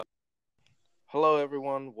Hello,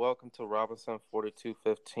 everyone. Welcome to Robinson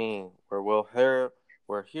 4215, where we'll hear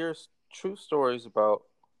true stories about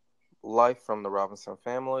life from the Robinson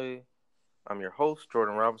family. I'm your host,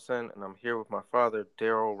 Jordan Robinson, and I'm here with my father,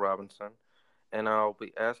 Darrell Robinson, and I'll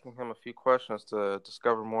be asking him a few questions to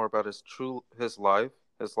discover more about his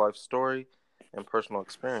life story, and personal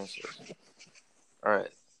experiences. All right,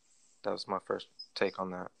 that was my first take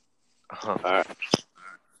on that. All right,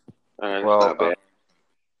 all right, it's well, not bad.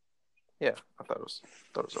 yeah, I thought it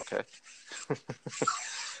was okay.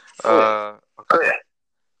 Oh yeah, Okay.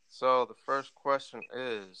 So the first question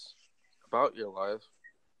is about your life.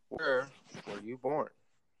 Where were you born?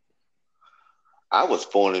 I was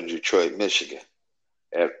born in Detroit, Michigan,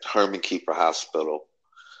 at Herman Keeper Hospital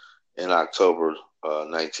in October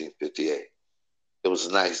 1958. It was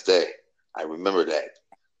a nice day. I remember that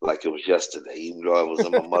like it was yesterday, even though I was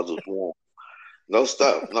in my mother's womb. No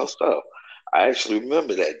stuff, no stuff. I actually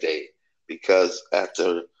remember that day because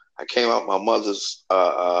after I came out my mother's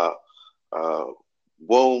womb,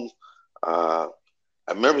 uh,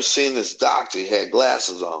 I remember seeing this doctor. He had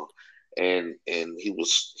glasses on, and he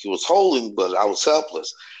was holding, but I was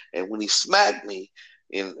helpless. And when he smacked me,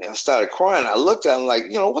 and I started crying, I looked at him like,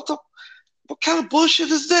 what kind of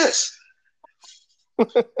bullshit is this?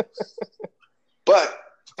 But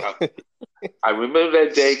uh, I remember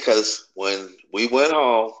that day because when we went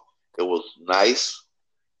home, it was nice,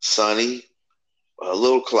 sunny, a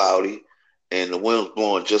little cloudy, and the wind was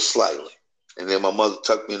blowing just slightly. And then my mother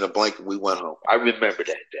tucked me in a blanket. We went home. I remember that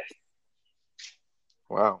day.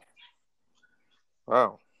 Wow.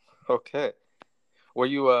 Wow. Okay. Were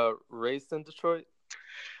you raised in Detroit?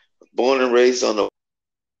 Born and raised on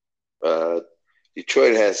the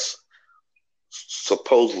Detroit has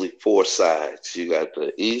supposedly four sides. You got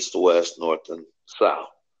the east, west, north, and south,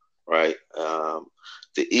 right?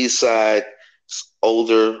 The east side is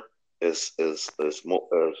older, is more.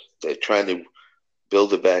 They're trying to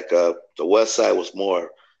build it back up. The west side was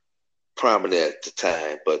more prominent at the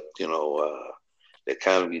time, but the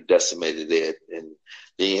economy decimated it. And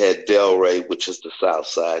then you had Delray, which is the south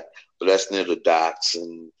side, but that's near the docks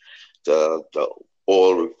and the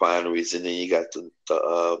oil refineries. And then you got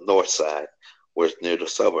the north side, where it's near the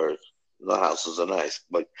suburbs. The houses are nice,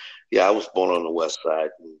 but yeah, I was born on the west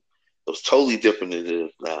side, and it was totally different than it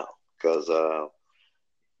is now. Because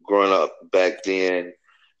growing up back then,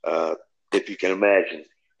 uh, if you can imagine,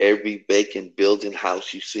 every vacant building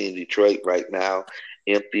house you see in Detroit right now,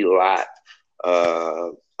 empty lot,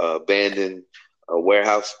 uh, abandoned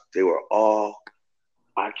warehouse, they were all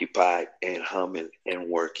occupied and humming and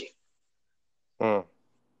working. Mm.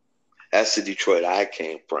 That's the Detroit I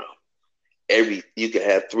came from. Every you could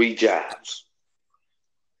have three jobs,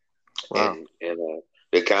 Wow. and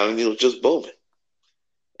the economy was just booming.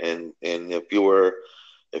 And if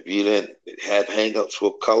you didn't have hangups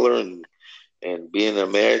with color and being an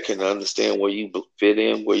American, understand where you fit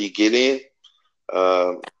in, where you get in,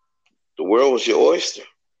 um, the world was your oyster.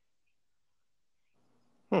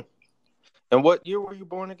 Hmm. And what year were you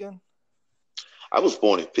born again? I was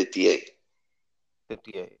born in '58,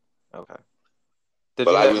 58. Okay. Did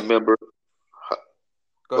but you I have remember.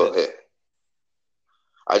 Go Go ahead. ahead.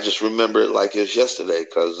 I just remember it like it's yesterday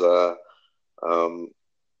because um,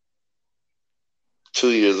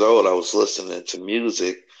 2 years old, I was listening to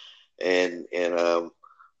music, and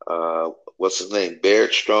what's his name?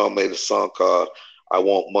 Barrett Strong made a song called "I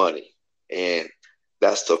Want Money," and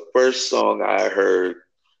that's the first song I heard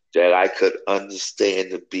that I could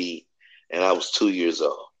understand the beat, and I was 2 years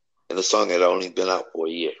old, and the song had only been out for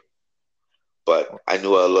a year, but I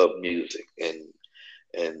knew I loved music, and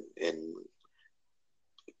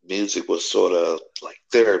music was sort of like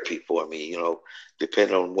therapy for me.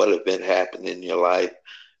 Depending on what event happened in your life,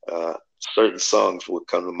 certain songs would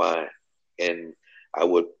come to mind, and I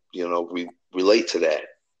would, relate to that.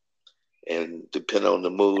 And depending on the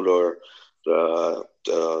mood or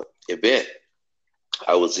the event,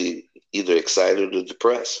 I was either excited or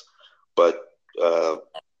depressed. But uh,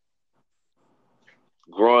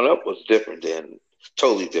 growing up was different then,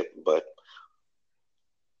 totally different. But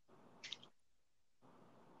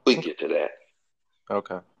we Okay. get to that.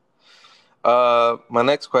 Okay. My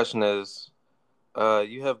next question is,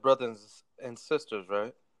 you have brothers and sisters,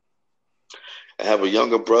 right? I have a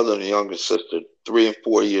younger brother and a younger sister, 3 and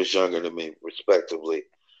 4 years younger than me, respectively.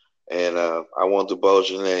 And I won't divulge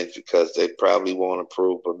the names because they probably won't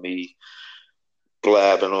approve of me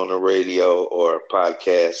blabbing on the radio or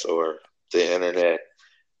podcast or the internet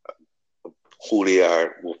who they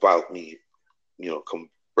are without me,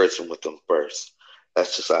 conversing with them first.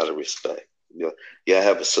 That's just out of respect. Yeah, I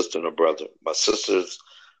have a sister and a brother. My sister's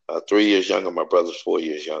 3 years younger. My brother's 4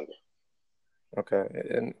 years younger. Okay.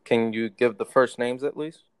 And can you give the first names at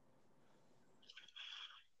least?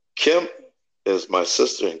 Kim is my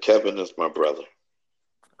sister, and Kevin is my brother.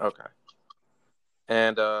 Okay.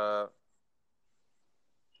 And so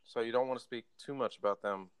you don't want to speak too much about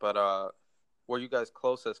them, but were you guys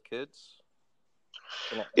close as kids?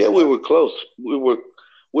 Yeah, And we why? were close. We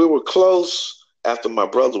were close after my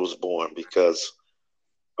brother was born because,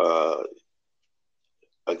 uh,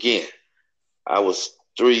 again, I was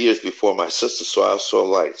 3 years before my sister, so I was sort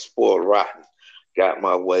of like spoiled rotten. Got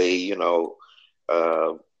my way,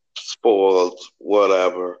 uh, spoiled,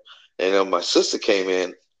 whatever. And then my sister came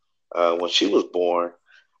in when she was born.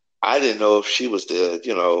 I didn't know if she was the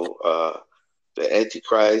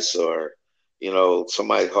Antichrist or,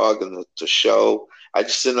 somebody hogging the show. I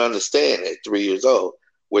just didn't understand at 3 years old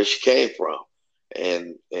where she came from.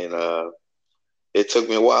 And it took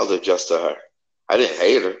me a while to adjust to her. I didn't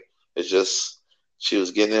hate her. It's just she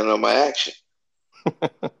was getting in on my action.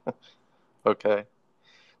 Okay.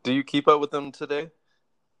 Do you keep up with them today?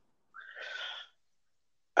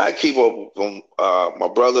 I keep up with my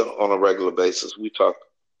brother on a regular basis. We talk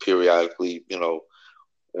periodically,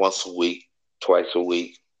 once a week, twice a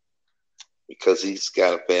week, because he's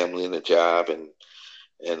got a family and a job, and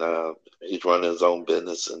he's running his own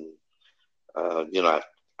business. And I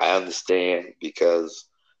understand because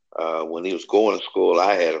when he was going to school,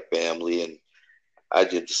 I had a family, and I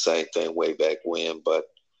did the same thing way back when. But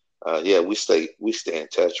yeah, we stay in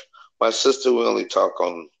touch. My sister, we only talk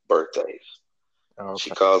on birthdays. Oh,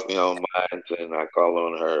 She okay. calls me on mine, and I call her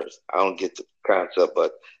on hers. I don't get the concept,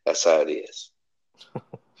 but that's how it is.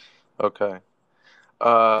 Okay.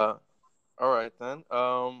 All right then.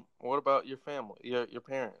 What about your family? Your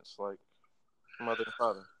parents, like mother and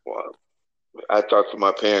father? Well, I talk to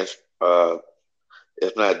my parents,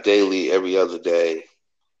 if not daily, every other day,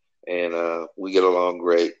 and we get along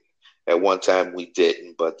great. At one time, we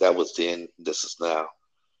didn't, but that was then. This is now.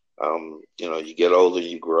 You get older,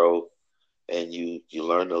 you grow, and you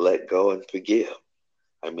learn to let go and forgive.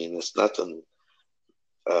 I mean, it's nothing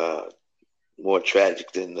uh, more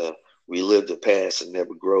tragic than to relive the past and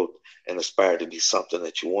never grow and aspire to be something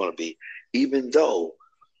that you want to be, even though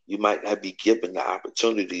you might not be given the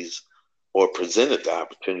opportunities or presented the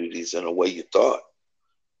opportunities in a way you thought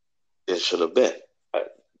it should have been. Uh,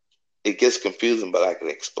 It gets confusing, but I can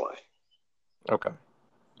explain. Okay.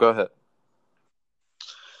 Go ahead.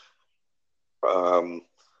 Um,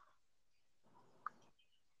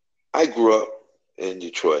 I grew up in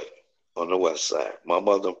Detroit on the west side. My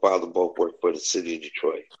mother and father both worked for the city of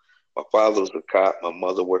Detroit. My father was a cop. My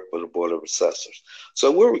mother worked for the Board of Assessors.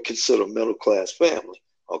 So we were considered a middle class family.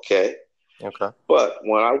 Okay. Okay. But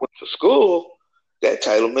when I went to school, that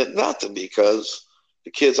title meant nothing because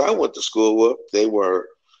the kids I went to school with, they were,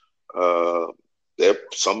 uh,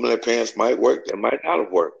 some of their parents might work, they might not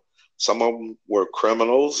have worked. Some of them were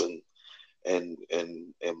criminals and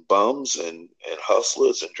bums and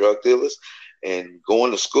hustlers and drug dealers, and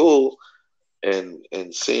going to school and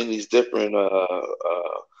seeing these different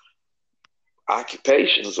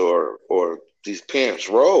occupations or these parents'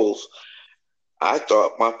 roles. I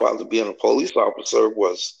thought my father being a police officer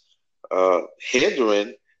was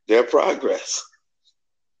hindering their progress.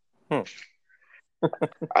 Hmm.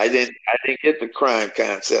 I didn't get the crime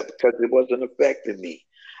concept because it wasn't affecting me.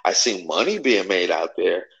 I seen money being made out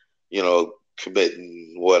there,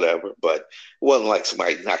 committing whatever, but it wasn't like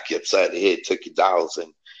somebody knocked you upside the head, took your dollars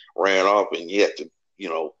and ran off, and you had to,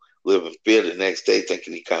 live in fear the next day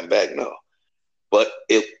thinking he'd come back. No, but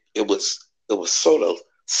it was sort of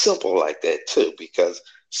simple like that too, because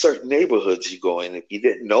certain neighborhoods you go in, if you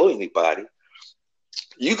didn't know anybody,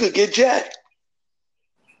 you could get jacked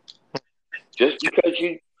just because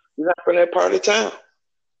you're not from that part of town.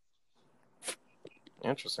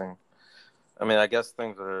 Interesting. I mean, I guess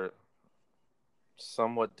things are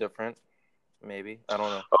somewhat different. Maybe I don't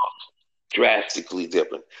know. Drastically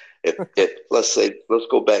different. If let's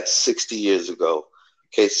go back 60 years ago.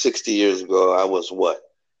 Okay, 60 years ago, I was what,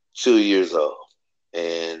 2 years old,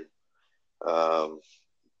 and um,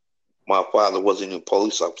 my father wasn't even a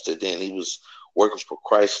police officer then. He was working for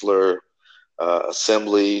Chrysler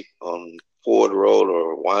Assembly on Ford Road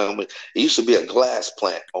or Wyoming. It used to be a glass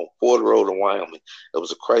plant on Ford Road in Wyoming. It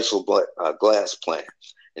was a Chrysler glass plant,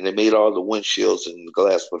 and they made all the windshields and the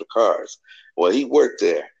glass for the cars. Well, he worked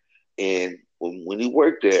there, and when he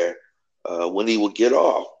worked there, when he would get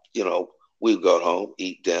off, we'd go home,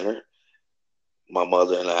 eat dinner, my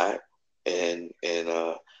mother and I, and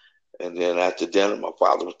then after dinner, my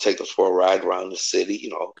father would take us for a ride around the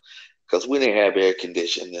city, because we didn't have air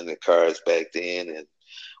conditioning in the cars back then, and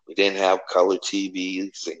we didn't have color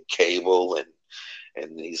TVs and cable,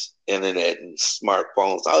 and these internet and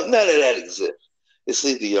smartphones. Oh, none of that exists. It's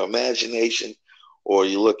either your imagination or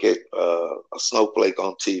you look at a snowflake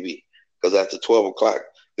on TV. Because after 12 o'clock,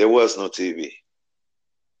 there was no TV.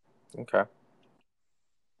 Okay.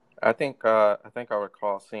 I think I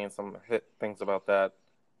recall seeing some hit things about that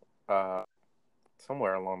uh,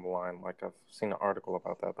 somewhere along the line. Like I've seen an article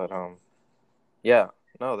about that, but yeah,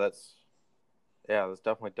 no, that's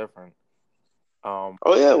definitely different. Um,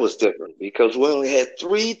 Oh yeah, it was different because we only had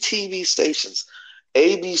three TV stations: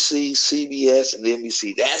 ABC, CBS, and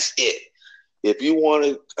NBC. That's it. If you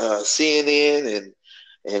wanted CNN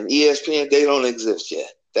and ESPN, they don't exist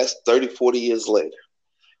yet. That's 30, 40 years later.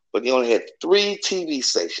 But you only had three TV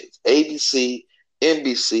stations: ABC,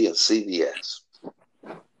 NBC, and CBS.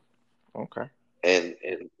 okay. And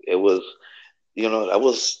it was,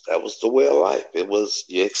 that was the way of life. It was,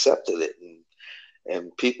 you accepted it,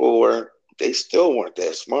 and people weren't, they still weren't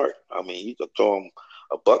that smart. I mean, you could throw them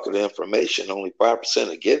a bucket of information, only 5%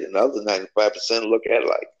 will get it, and the other 95% look at it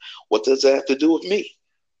like, what does that have to do with me?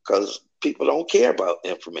 Because people don't care about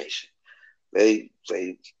information. They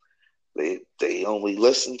they they only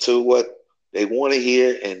listen to what they want to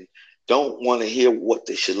hear and don't want to hear what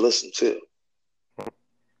they should listen to.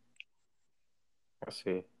 I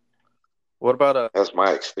see. What about That's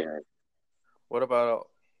my experience. what about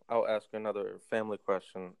I'll ask you another family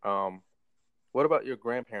question. What about your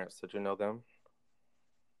grandparents? Did you know them?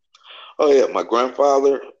 Oh yeah, my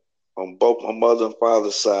grandfather on both my mother and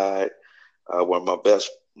father's side were my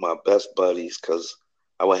best buddies because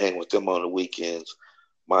I would hang with them on the weekends.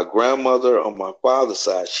 My grandmother on my father's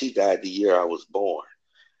side, she died the year I was born.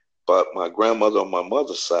 But my grandmother on my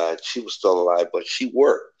mother's side, she was still alive, but she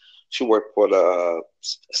worked. She worked for the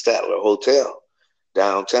Statler Hotel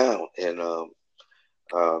downtown, and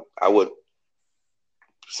I would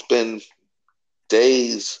spend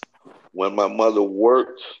days when my mother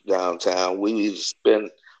worked downtown. We used to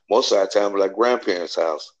spend most of our time at our grandparents'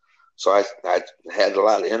 house. So I had a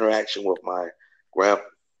lot of interaction with my grand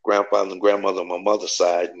grandfather and grandmother on my mother's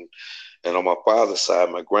side, and on my father's side,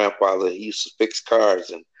 my grandfather, he used to fix cars,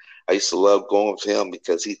 and I used to love going with him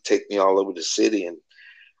because he'd take me all over the city, and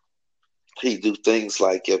he'd do things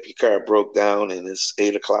like if your car broke down and it's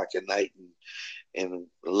 8 o'clock at night and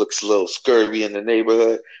it looks a little scurvy in the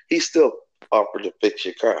neighborhood, he still offered to fix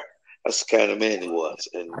your car. That's the kind of man he was,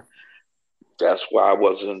 and that's why I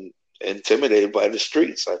wasn't intimidated by the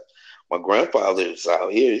streets. My grandfather is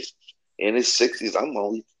out here, he's in his 60s. I'm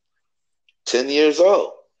only 10 years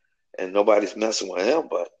old, and nobody's messing with him,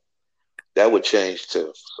 but that would change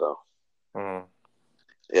too. So, Mm.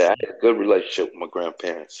 yeah, I had a good relationship with my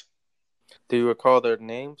grandparents. Do you recall their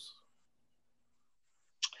names?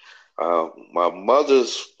 My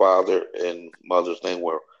mother's father and mother's name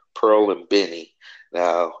were Pearl and Benny.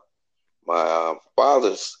 Now, my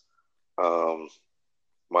father's, um,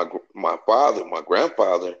 my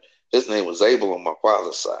grandfather, his name was Abel on my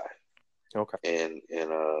father's side, Okay. and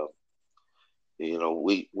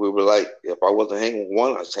we were like, if I wasn't hanging with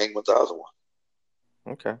one, I was hanging with the other one.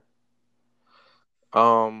 Okay.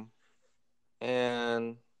 Um,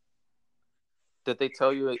 and did they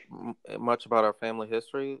tell you much about our family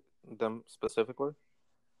history, them specifically?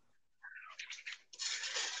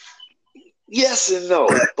 Yes and no,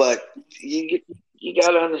 but you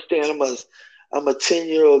got to understand, I'm a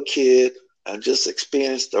 10-year-old kid. I just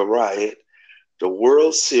experienced a riot. The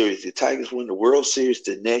World Series, the Tigers win the World Series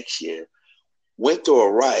the next year. Went through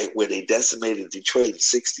a riot where they decimated Detroit in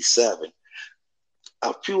 '67.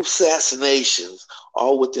 A few assassinations,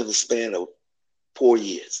 all within the span of 4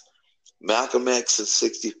 years. Malcolm X in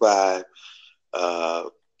 '65, uh,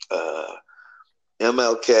 uh,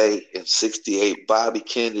 MLK in '68, Bobby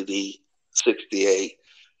Kennedy '68,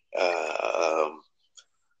 um,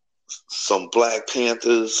 some Black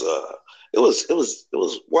Panthers. It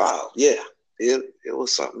was wild. Yeah, it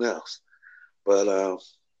was something else, but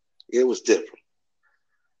it was different.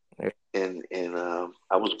 Yeah. And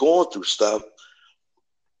I was going through stuff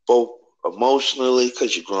both emotionally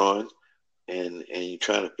because you're growing and you're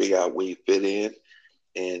trying to figure out where you fit in,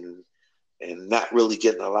 and not really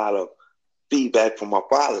getting a lot of feedback from my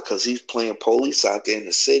father because he's playing police out there in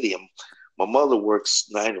the city, and my mother works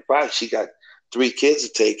 9 to 5. She got three kids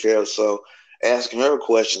to take care of, so asking her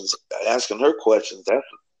questions, that's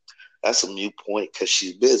a mute point because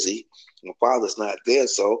she's busy. My father's not there,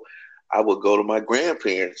 so I would go to my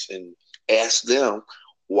grandparents and ask them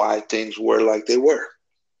why things were like they were.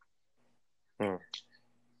 Mm.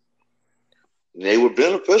 And they were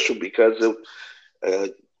beneficial because uh,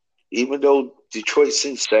 even though Detroit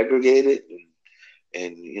seemed segregated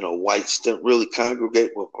and whites didn't really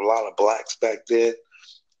congregate with a lot of blacks back then,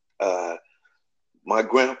 uh, My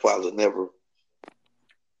grandfather never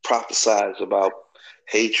prophesied about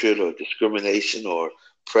hatred or discrimination or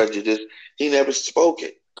prejudice. He never spoke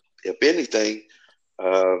it. If anything,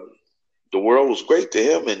 uh, the world was great to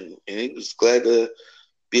him, and he was glad to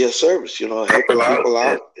be of service, helping people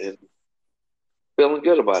out and feeling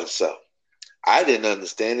good about himself. I didn't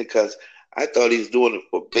understand it because I thought he was doing it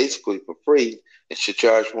for basically for free and should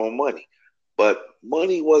charge more money. But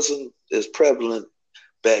money wasn't as prevalent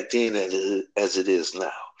back then as it is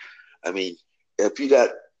now. I mean, if you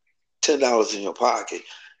got $10 in your pocket,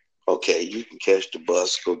 okay, you can catch the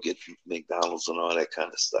bus, go get McDonald's and all that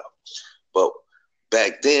kind of stuff. But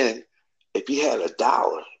back then, if you had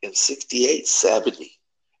 $1 in 68, 70,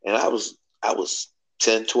 and I was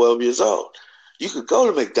 10, 12 years old, you could go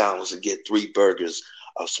to McDonald's and get 3 burgers,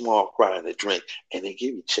 a small fry, and a drink, and they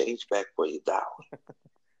give you change back for your $1.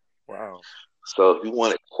 Wow. So if you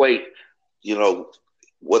want to equate, you know,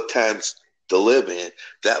 what times to live in,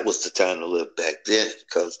 that was the time to live back then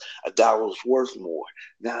because $1 was worth more.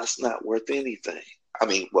 Now it's not worth anything. I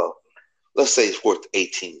mean, well, let's say it's worth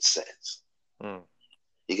 18 cents. Mm.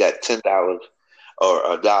 You got $10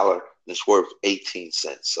 or $1, and it's worth 18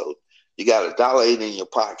 cents. So you got $1.80 in your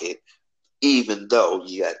pocket, even though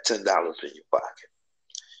you got $10 in your pocket.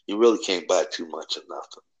 You really can't buy too much of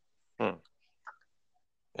nothing.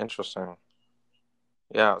 Hmm. Interesting.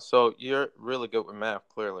 Yeah, so you're really good with math,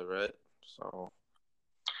 clearly, right? So,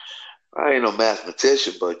 I ain't no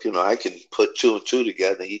mathematician, but I can put two and two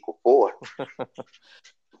together and equal four.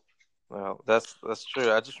 well, that's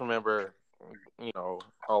true. I just remember,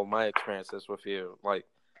 all my experiences with you. Like,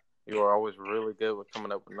 you were always really good with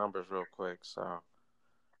coming up with numbers real quick. So,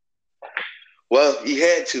 Well, you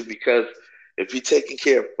had to because if you're taking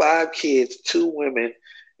care of 5 kids, 2 women,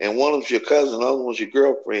 and one of them's your cousin, the other one's your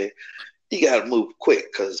girlfriend, you got to move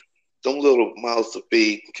quick because them little mouths to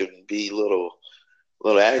feed can be little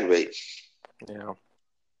aggravating. yeah.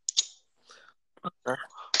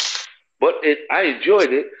 But I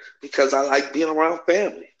enjoyed it because I like being around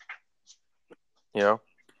family. Yeah.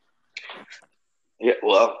 Yeah,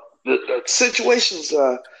 well, the situations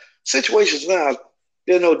now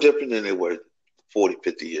they're no different than they were 40,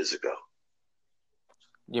 50 years ago.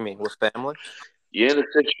 You mean with family? You're in a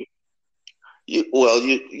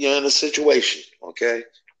you're in a situation, okay?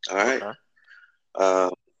 All right. Okay. Uh,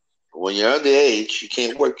 when you're underage, you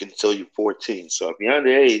can't work until you're 14. So if you're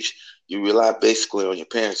underage, you rely basically on your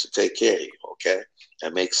parents to take care of you, okay?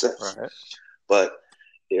 That makes sense. Right. But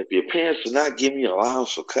if your parents are not giving you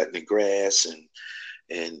allowance for cutting the grass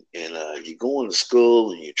and you're going to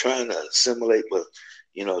school and you're trying to assimilate with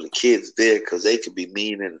the kids there because they can be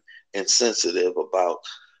mean and insensitive about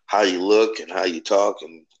how you look and how you talk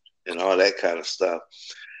and all that kind of stuff,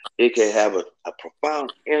 it can have a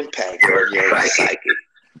profound impact on your psyche.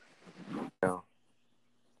 Yeah.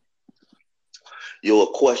 You'll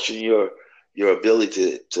question your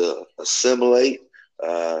ability to assimilate,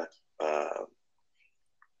 uh, uh,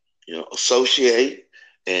 associate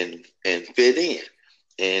and fit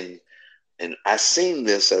in. And I seen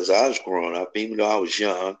this as I was growing up, even though I was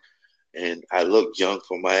young and I looked young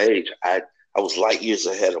for my age. I was light years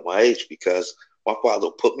ahead of my age because my father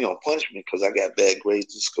put me on punishment because I got bad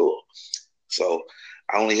grades in school. So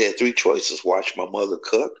I only had 3 choices: watch my mother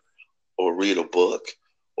cook, or read a book,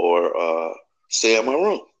 or stay in my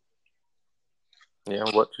room. Yeah.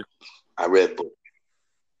 I read books.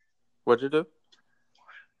 What'd you do?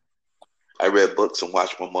 I read books and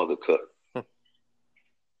watched my mother cook. Hmm.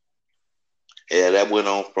 Yeah, that went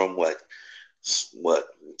on from what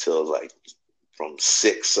until like from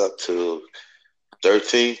 6 up to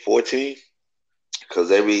 13, 14. Because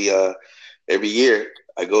every year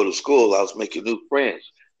I go to school, I was making new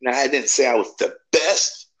friends. Now I didn't say I was the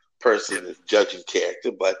best person at judging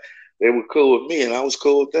character, but they were cool with me and I was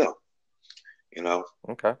cool with them. You know,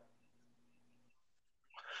 Okay.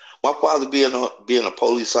 my father being a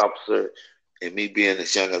police officer and me being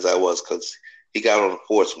as young as I was, because he got on the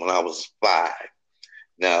force when I was 5.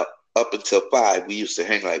 Now up until 5, we used to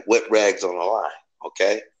hang like wet rags on the line.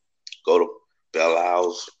 Okay, go to Bell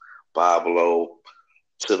House, Babalo,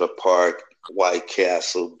 to the park, White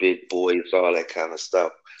Castle, Big Boys, all that kind of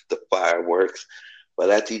stuff, the fireworks.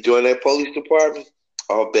 But after he joined that police department,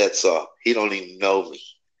 all bets off. He don't even know me.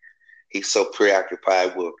 He's so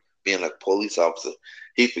preoccupied with being a police officer,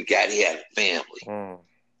 he forgot he had a family. Mm.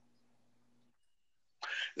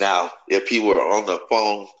 Now, if he were on the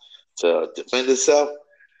phone to defend himself,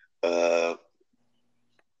 uh,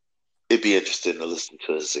 it'd be interesting to listen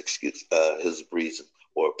to his excuse, his reason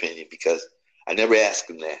or opinion, because I never asked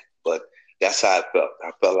him that, but that's how I felt.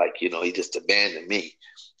 I felt like he just abandoned me,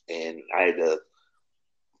 and I had to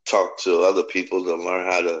talk to other people to learn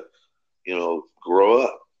how to, grow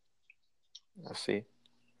up. I see.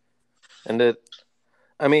 And did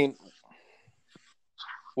I mean,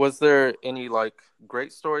 was there any like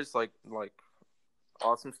great stories, like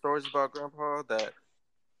awesome stories about Grandpa that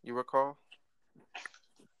you recall?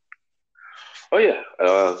 Oh yeah,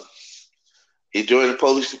 he joined the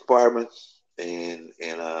police department, and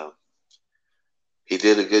he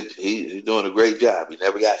did a good. He's doing a great job. He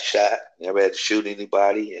never got shot, never had to shoot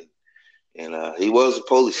anybody, and he was a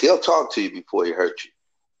police. He'll talk to you before he hurt you.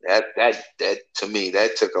 That to me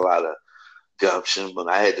that took a lot of gumption, but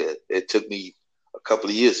I had to. It took me a couple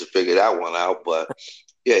of years to figure that one out. But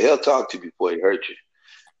yeah, he'll talk to you before he hurt you.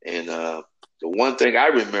 And the one thing I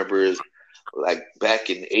remember is like back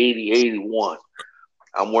in 80, 81,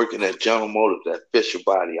 I'm working at General Motors at Fisher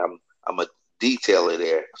Body. I'm a detailer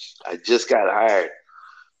there. I just got hired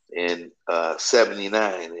in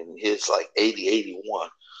 79, and it's like 80, 81.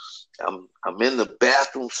 I'm in the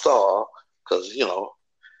bathroom stall because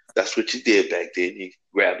that's what you did back then. You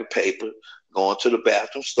grab a paper, go into the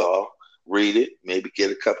bathroom stall, read it, maybe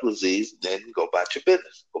get a couple of Z's, then go about your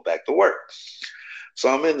business, go back to work. So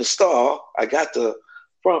I'm in the stall. I got the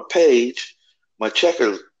front page. My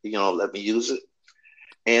checker, let me use it.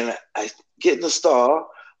 And I get in the stall.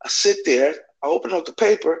 I sit there. I open up the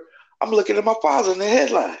paper. I'm looking at my father in the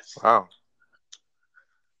headlines. Wow,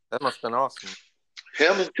 that must have been awesome.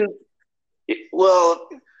 Him and two. Well,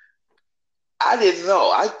 I didn't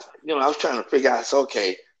know. I was trying to figure out. So,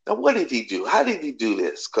 okay, now what did he do? How did he do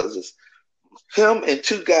this? Because it's him and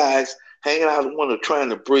two guys hanging out in one of trying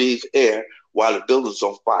to breathe air while the building's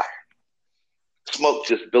on fire. Smoke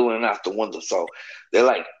just billowing out the window. So they're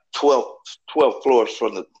like 12 floors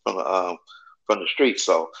from the street.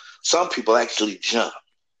 So some people actually jump.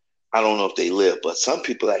 I don't know if they live, but some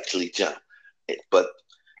people actually jump. But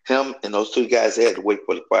him and those two guys, they had to wait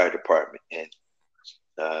for the fire department. And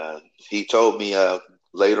he told me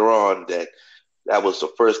later on that was the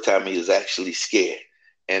first time he was actually scared.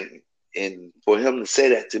 And for him to say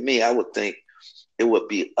that to me, I would think it would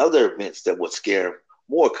be other events that would scare him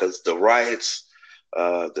more, because the riots,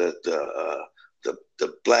 the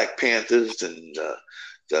Black Panthers and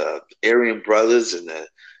the Aryan Brothers and the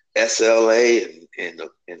SLA and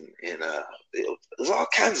there's all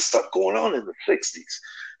kinds of stuff going on in the '60s,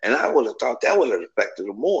 and I would have thought that would have affected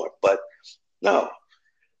him more, but no.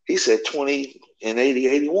 He said 20 in 80,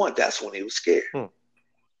 81. That's when he was scared.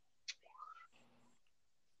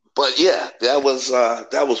 But yeah, that was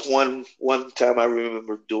one time I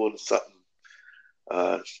remember doing something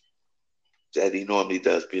that he normally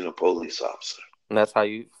does, being a police officer. And that's how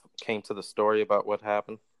you came to the story about what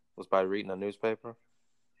happened, was by reading a newspaper?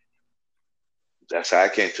 That's how I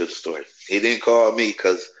came to the story. He didn't call me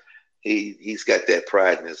because he's got that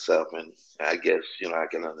pride in himself, and I guess I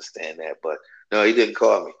can understand that. But no, he didn't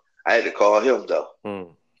call me. I had to call him though.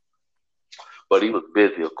 But he was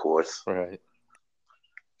busy, of course. Right.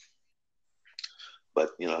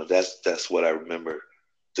 But that's what I remember.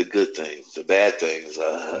 The good things, the bad things.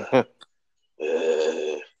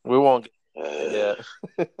 We won't get yeah.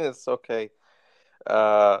 It's okay.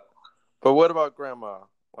 But what about Grandma?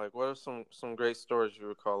 Like, what are some great stories you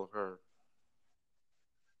recall of her?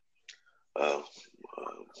 Uh,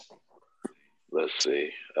 let's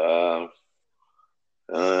see.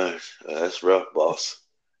 That's rough, boss.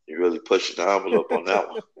 You really pushing the envelope on that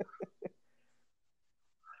one.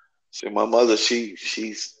 See, my mother,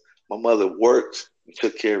 my mother worked and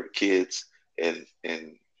took care of kids and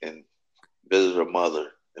visited her mother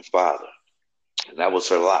and father. And that was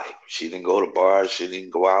her life. She didn't go to bars. She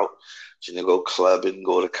didn't go out. She didn't go clubbing,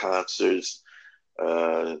 go to concerts.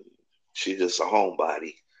 Uh, she just a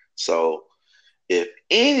homebody. So if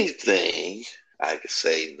anything I could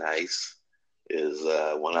say nice is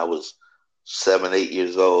when I was 7, 8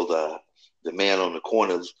 years old, the man on the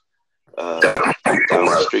corners down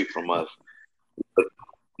the street from us,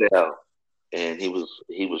 yeah, and he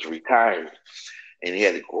was retired, and he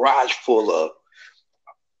had a garage full of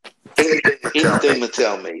anything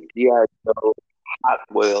Mattel made. G.I. Joe, Hot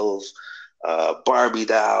Wheels, Barbie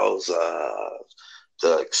dolls,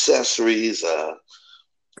 the accessories,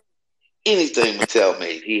 anything Mattel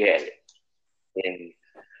made, he had it. And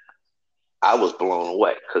I was blown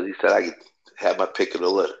away because he said I could have my pick of the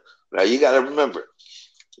litter. Now you got to remember,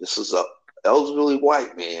 this is a elderly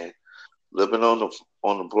white man living on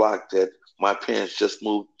the block that my parents just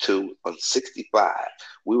moved to on 65.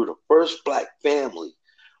 We were the first black family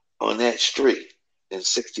on that street in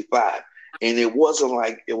 65. And it wasn't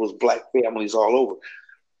like it was black families all over.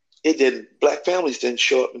 Black families didn't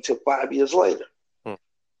show up until 5 years later.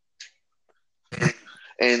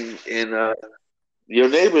 And Your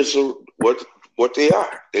neighbors are what they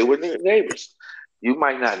are. They were your neighbors. You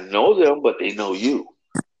might not know them, but they know you.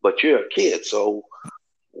 But you're a kid, so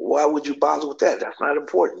why would you bother with that? That's not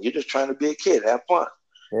important. You're just trying to be a kid, have fun.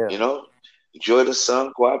 Yeah. You know, enjoy the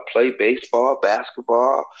sun, go out, play baseball,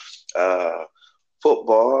 basketball, uh,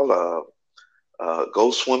 football,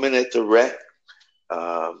 go swimming at the wreck,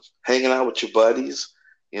 hanging out with your buddies.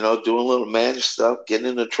 You know, doing little mannish stuff, getting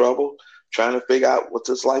into trouble, trying to figure out what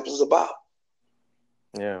this life is about.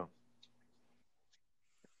 Yeah.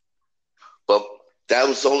 But that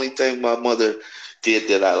was the only thing my mother did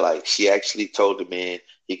that I liked. She actually told the man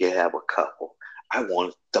he could have a couple. I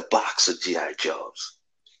wanted the box of GI Joes.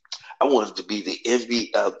 I wanted to be the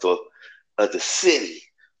envy of the city.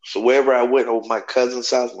 So wherever I went, over my cousin's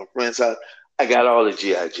house, my friend's house, I got all the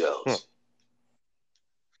GI Hmm. Joes.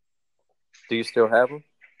 Do you still have them?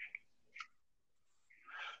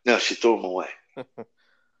 Now she threw them away.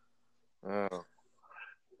 Oh.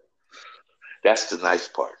 That's the nice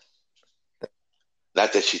part.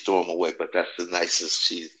 Not that she threw them away, but that's the nicest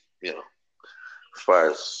she, you know, as far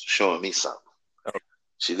as showing me something. Oh,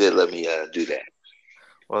 She did let me do that.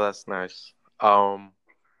 well, that's nice.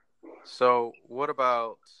 So what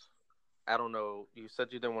about? I don't know. You said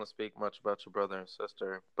you didn't want to speak much about your brother and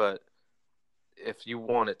sister, but if you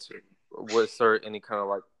wanted to, was there any kind of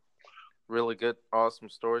like really good, awesome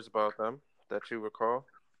stories about them that you recall?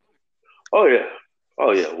 Oh yeah,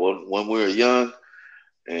 oh yeah. Well, when we were young,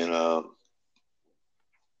 and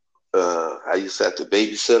I used to have to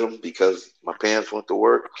babysit them because my parents went to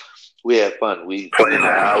work. We had fun. We used to play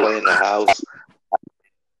in the house,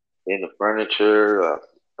 in the furniture,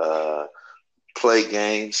 play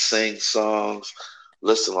games, sing songs,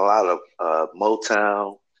 listen to a lot of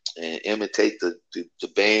Motown, and imitate the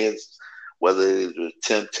bands, whether it was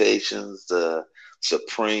Temptations, the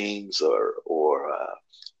Supremes, or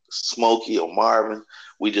Smokey or Marvin.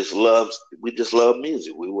 We just loved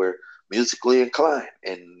music. We were musically inclined,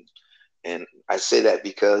 and I say that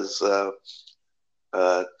because uh,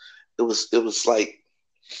 it was like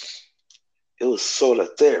it was sort of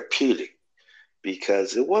therapeutic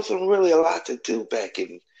because it wasn't really a lot to do back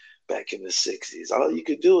in the '60s. All you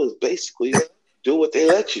could do is basically do what they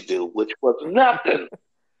let you do, which was nothing.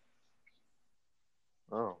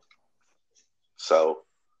 Oh, So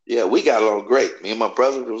yeah, we got along great. Me and my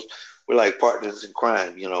brother we're like partners in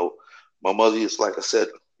crime. You know, my mother used, like I said,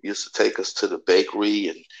 used to take us to the bakery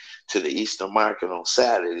and to the Eastern Market on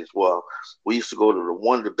Saturdays. Well, we used to go to the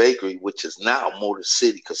Wonder Bakery, which is now Motor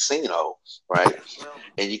City Casino, right?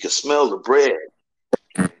 And you could smell the bread,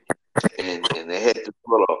 and they had this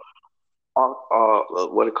little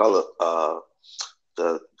what do you call it?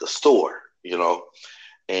 The store, you know,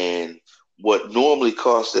 and what normally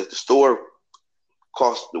costs at the store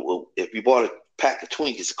cost, well, if you bought a pack of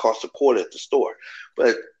Twinkies, it cost a quarter at the store,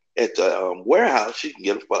 but at the warehouse you can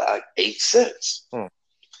get them for like 8 cents. hmm.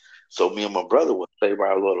 So me and my brother would save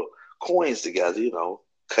our little coins together, you know,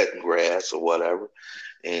 cutting grass or whatever,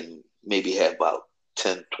 and maybe have about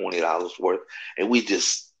 $10-$20 worth, and we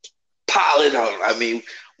just pile it on. I mean,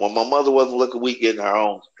 when my mother wasn't looking, we getting our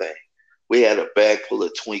own thing. We had a bag full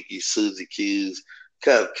of Twinkies, Suzy Q's,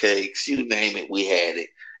 cupcakes, you name it, we had it.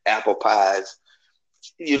 Apple pies,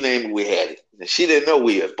 you name it, we had it. And she didn't know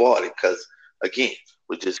we had bought it because, again,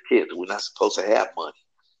 we're just kids. We're not supposed to have money.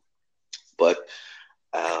 But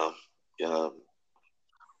um, um,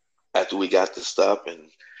 after we got the stuff and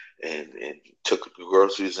took the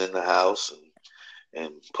groceries in the house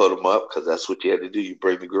and put them up because that's what you had to do. You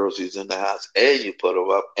bring the groceries in the house and you put them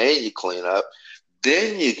up and you clean up.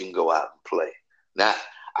 Then you can go out and play. Not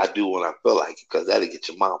I do when I feel like it because that'll get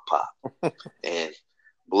your mouth popped. And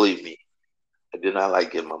believe me, I did not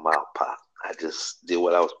like getting my mouth popped. I just did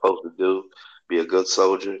what I was supposed to do, be a good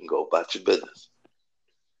soldier, and go about your business.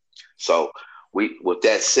 So with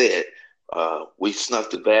that said, we snuck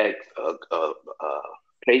the bag of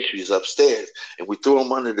pastries upstairs and we threw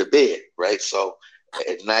them under the bed, right? So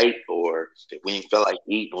at night, or if we didn't feel like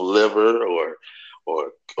eating liver or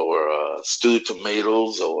stewed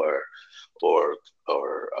tomatoes or or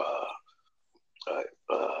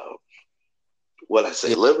what I say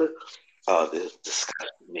Yeah. liver, this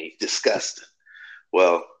disgusting meat, disgusting.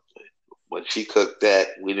 Well, when she cooked that,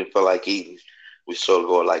 we didn't feel like eating. We sort of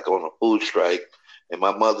go like on a food strike. And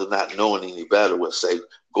my mother, not knowing any better, would say,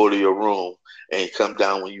 "Go to your room and come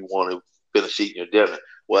down when you want to finish eating your dinner."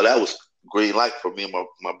 Well, that was green light for me and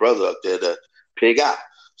my brother up there to pig out.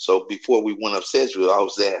 So before we went upstairs, we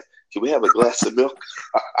always asked, "Can we have a glass of milk?"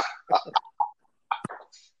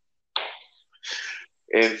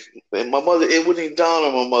 And and my mother, it wouldn't even dawn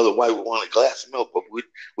on my mother why we wanted a glass of milk, but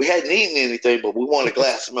we hadn't eaten anything, but we wanted a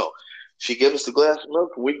glass of milk. She gives us the glass of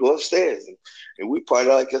milk, and we go upstairs, and we party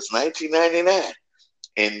like it's 1999.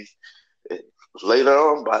 And later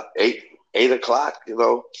on, about 8 o'clock,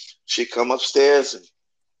 she come upstairs,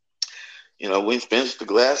 and we finished the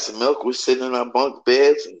glass of milk. We're sitting in our bunk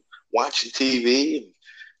beds and watching TV, and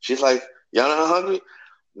she's like, "Y'all not hungry?"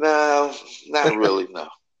 No, not really, no.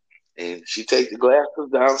 And she take the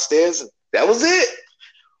glasses downstairs, and that was it.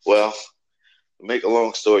 Well, to make a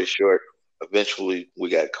long story short, eventually we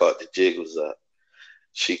got caught. The jig was up.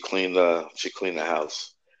 She cleaned the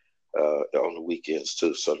house on the weekends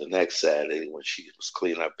too. So the next Saturday, when she was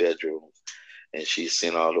cleaning our bedroom and she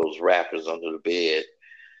seen all those wrappers under the bed,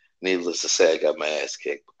 needless to say, I got my ass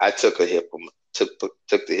kicked. I took a hit from took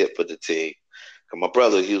the hit for the team. My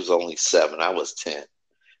brother, he was only 7. I was 10,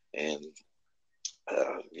 and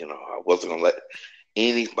I wasn't gonna let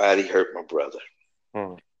anybody hurt my brother.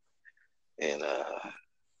 Hmm. And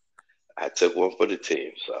I took one for the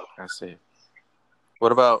team. So I see.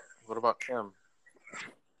 What about Kim?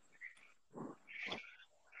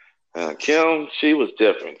 Kim, she was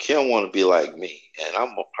different. Kim wanted to be like me, and I'm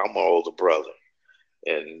an older brother,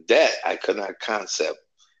 and that I could not concept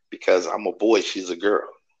because I'm a boy, she's a girl,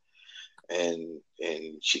 and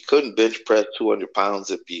she couldn't bench press 200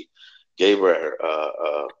 pounds if you gave her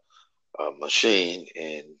a machine,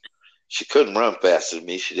 and she couldn't run faster than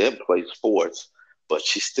me. She didn't play sports, but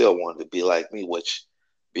she still wanted to be like me, which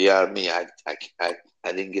beyond me, I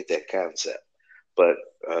didn't get that concept. But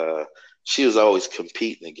uh, she was always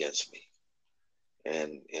competing against me,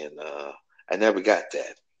 and I never got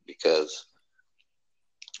that because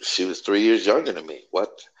she was 3 years younger than me.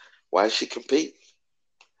 What? Why did she compete?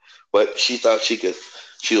 But she thought she could.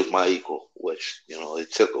 She was my equal, which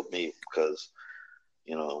it tickled me because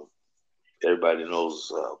you know everybody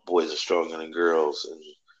knows boys are stronger than girls, and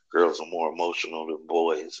girls are more emotional than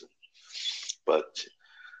boys. But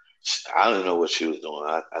I don't know what she was doing.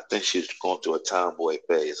 I think she was going through a tomboy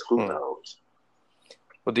phase. Who Hmm. knows?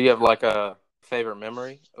 Well, do you have like a favorite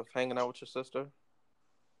memory of hanging out with your sister?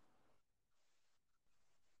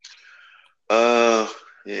 Uh,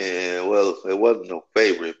 yeah. Well, it wasn't no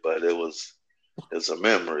favorite, but it's a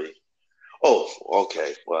memory. Oh,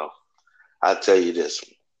 okay. Well, I'll tell you this.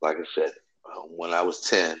 Like I said, when I was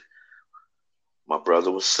 10, my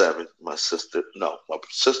brother was 7. My sister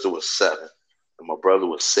was 7, and my brother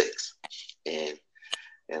was 6. And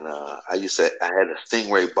I had a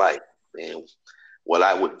Stingray bike, and what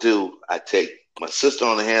I would do, I take my sister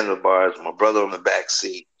on the handlebars, my brother on the back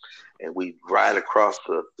seat, and we ride across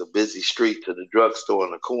the busy street to the drugstore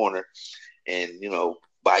in the corner, and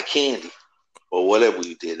buy candy or whatever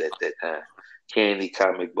we did at that time, candy,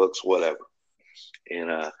 comic books, whatever.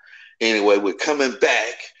 And anyway, we're coming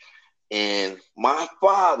back, and my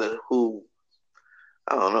father, who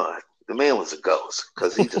I don't know, the man was a ghost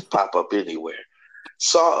because he just pop up anywhere,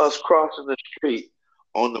 saw us crossing the street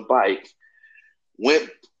on the bike, went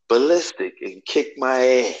ballistic and kicked my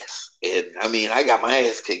ass. And I mean, I got my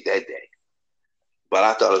ass kicked that day, but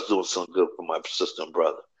I thought I was doing something good for my sister and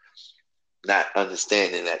brother, not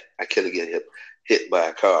understanding that I could have get hit by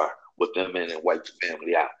a car with them in and wipe the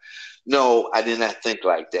family out. No, I did not think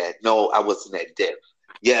like that. No, I wasn't that deaf.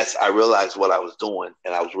 Yes, I realized what I was doing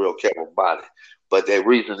and I was real careful about it. But that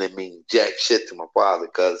reason didn't mean jack shit to my father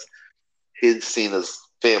because he'd seen his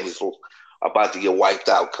families about to get wiped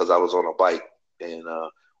out because I was on a bike and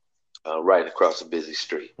riding across a busy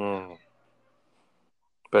street. Hmm.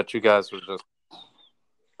 But you guys were just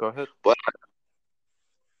go ahead. But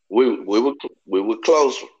we were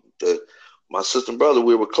close. The, my sister and brother,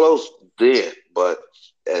 we were close then. But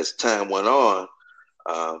as time went on,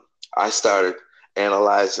 um, I started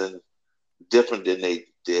analyzing different than they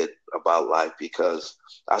did about life because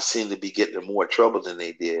I seemed to be getting in more trouble than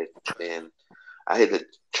they did, and I had to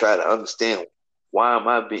try to understand why am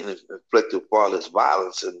I being inflicted with all this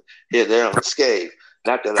violence and here they're unscathed.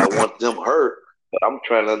 Not that I want them hurt, but I'm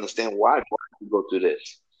trying to understand why do I go through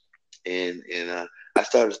this. And I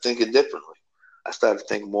started thinking differently. I started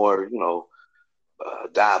thinking more,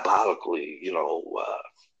 diabolically,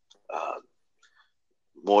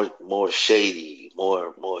 more shady,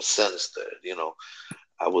 more sinister.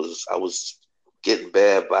 I was getting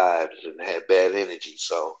bad vibes and had bad energy,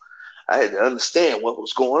 so I had to understand what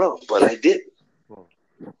was going on, but I didn't.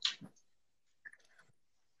 Hmm.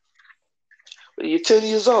 But you're 10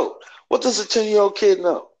 years old. What does a 10-year-old kid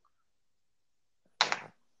know? Yeah.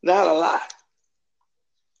 Not a lot.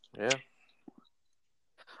 Yeah.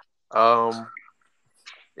 Um.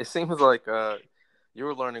 It seems like you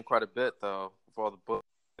were learning quite a bit though with all the books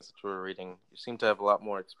that you were reading. You seem to have a lot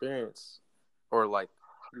more experience, or like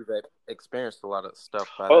you've experienced a lot of stuff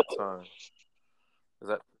by Oh, that time. Is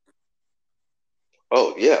that?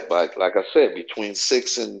 Oh yeah, but like I said, between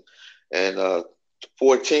 6 and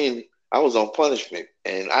 14, I was on punishment,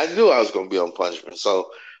 and I knew I was going to be on punishment. So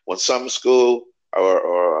when summer school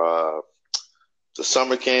or the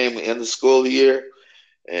summer came, end of school year,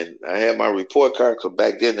 and I had my report card. Because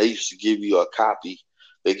back then they used to give you a copy.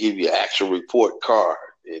 They give you an actual report card.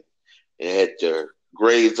 It had their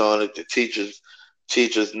grades on it, the teacher's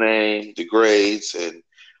name, the grades, and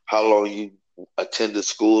how long you attended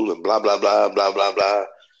school, and blah blah blah blah blah blah.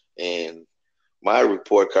 And my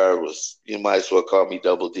report card was, you might as well call me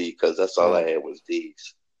Double D, because that's all I Mm, had was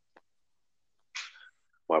D's.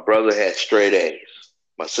 My brother had straight A's.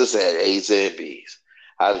 My sister had A's and B's.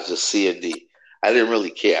 I was just C and D. I didn't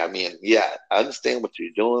really care. I mean, yeah, I understand what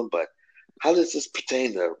you're doing, but how does this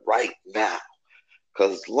pertain to right now?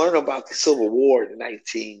 Because learn about the Civil War in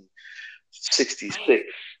 1966.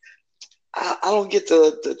 I don't get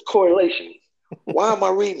the correlation. Why am I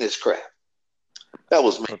reading this crap? That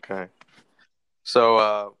was me. okay.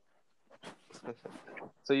 So,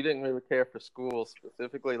 so you didn't really care for school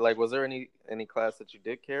specifically. Like, was there any class that you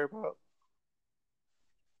did care about?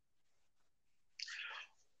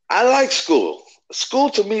 I like school. School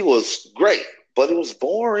to me was great, but it was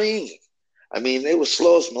boring. I mean, they were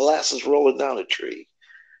slow as molasses rolling down a tree.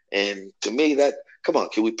 And to me, that, come on,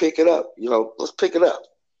 can we pick it up? Let's pick it up.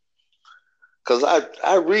 Because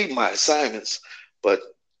I read my assignments, but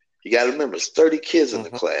you got to remember, it's 30 kids in the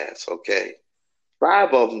Mm-hmm. class, okay?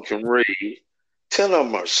 Five of them can read, 10 of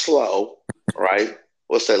them are slow, right?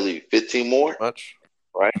 What's that leave? 15 more, Much.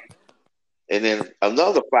 right? And then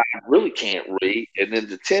another five really can't read, and then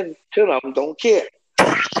the 10 of them don't care.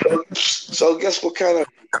 So guess what kind of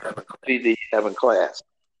do you have in class?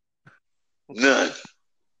 None.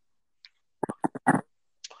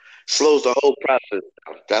 Slows the whole process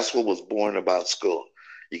down. That's what was born about school.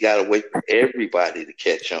 You got to wait for everybody to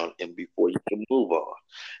catch on and before you can move on.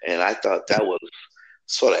 And I thought that was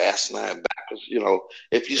sort of asinine backwards.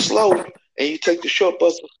 If you're slow and you take the short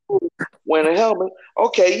bus to school wearing a helmet,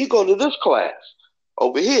 okay, you go to this class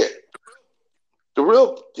over here. The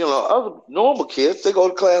real, other normal kids, they go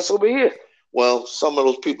to class over here. Well, some of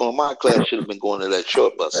those people in my class should have been going to that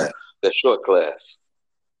short bus, that short class,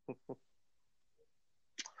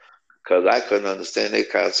 because I couldn't understand their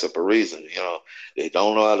concept of reason. They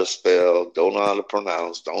don't know how to spell, don't know how to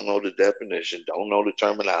pronounce, don't know the definition, don't know the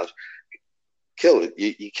terminology. Kill it.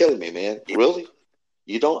 You killing me, man. Really?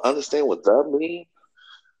 You don't understand what that means?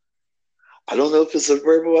 I don't know if it's a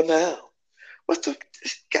verb or a noun. What the?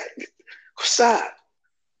 God, stop.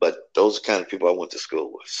 But those are the kind of people I went to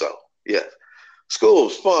school with. So, yeah. School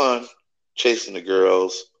was fun, chasing the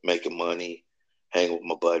girls, making money, hanging with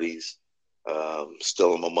my buddies,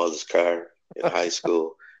 stealing my mother's car in high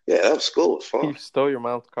school. Yeah, that was school. It was fun. You stole your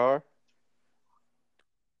mom's car?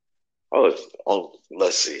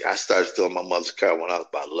 Let's see. I started stealing my mother's car when I was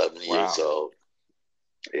about 11 years Wow. old.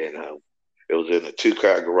 And it was in a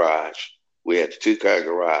two-car garage. We had the two-car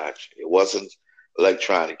garage. It wasn't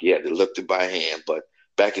electronic. You had to lift it by hand. But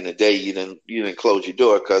back in the day, you didn't close your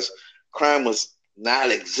door because crime was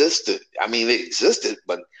not existed. I mean, it existed,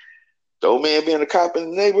 but the old man being a cop in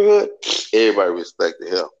the neighborhood, everybody respected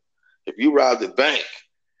him. If you robbed a bank,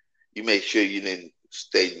 you make sure you didn't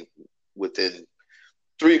stay within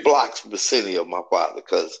 3 blocks vicinity of my father,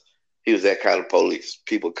 because he was that kind of police.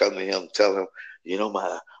 People come to him, tell him,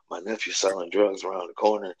 my nephew selling drugs around the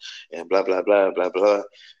corner, and blah blah blah blah blah.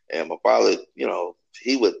 And my father,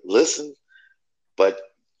 he would listen, but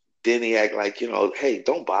then he act like, hey,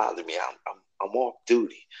 don't bother me. I'm off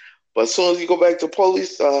duty. But as soon as you go back to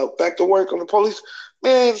police, back to work on the police,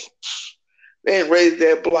 man, they ain't raided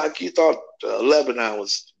that block. You thought Lebanon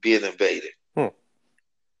was being invaded, Hmm.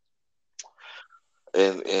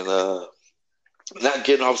 and not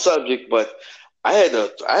getting off subject, but I had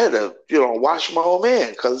to watch my old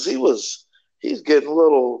man, because he's getting a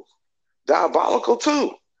little diabolical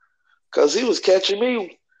too, because he was catching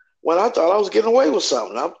me when I thought I was getting away with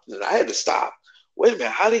something. I had to stop. Wait a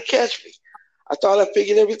minute, how did he catch me? I thought I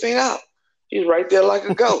figured everything out. He's right there like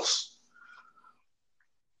a ghost.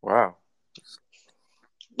 Wow.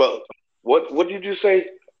 But what did you say?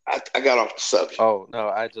 I got off the subject. Oh no,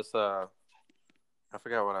 I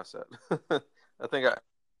forgot what I said. I think I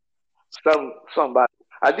Somebody.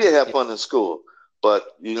 I did have fun in school, but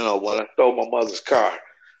when I stole my mother's car,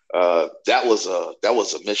 that was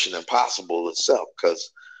a mission impossible itself,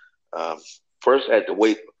 because um, first I had to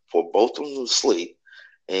wait for both of them to sleep,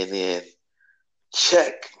 and then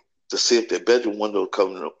check to see if their bedroom window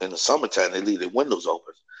coming in the summertime. They leave their windows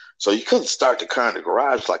open, so you couldn't start the car in the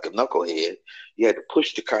garage like a knucklehead. You had to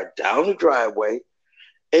push the car down the driveway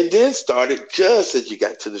and then start it just as you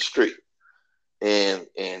got to the street. and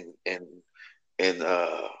and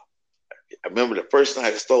I remember the first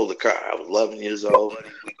night I stole the car. I was 11 years old,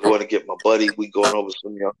 going to get my buddy. We going over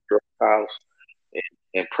some young girl's house and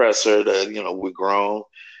impress her that we're grown.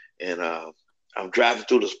 And I'm driving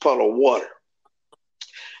through this puddle of water,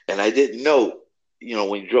 and I didn't know,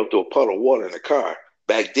 when you drove through a puddle of water in a car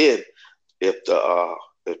back then, if the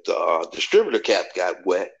distributor cap got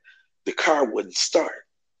wet, the car wouldn't start.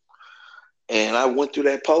 And I went through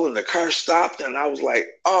that puddle, and the car stopped, and I was like,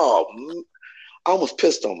 oh, I almost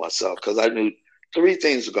pissed on myself because I knew three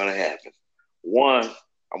things were going to happen. One,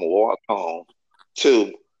 I'm going to walk home.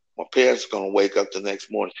 Two, my parents are going to wake up the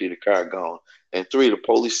next morning, see the car gone. And three, the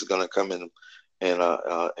police are going to come in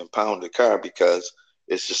and impound the car because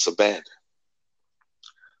it's just abandoned.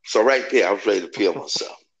 So right there, I was ready to peel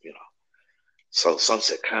myself. So some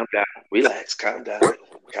said, calm down, relax, calm down,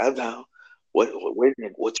 calm down. Wait a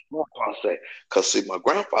minute, what your grandpa say? Because see, my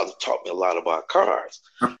grandfather taught me a lot about cars.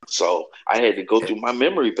 So I had to go through my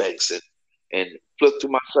memory banks and flip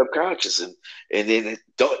through my subconscious, and then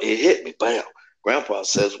it hit me, bam. Grandpa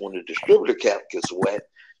says when the distributor cap gets wet,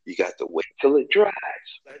 you got to wait till it dries.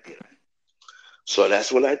 So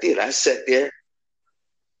that's what I did. I sat there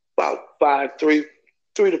about 3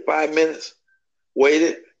 to 5 minutes,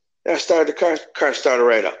 waited. I started the car started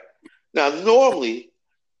right up. Now, normally,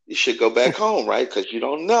 you should go back home, right? Because you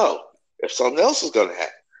don't know if something else is going to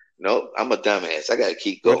happen. No, I'm a dumbass. I got to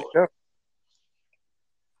keep going.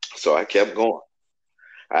 So I kept going.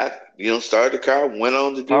 I, started the car, went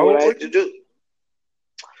on to do How what old I were had to you? do.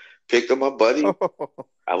 Picked up my buddy.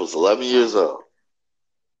 I was 11 years old,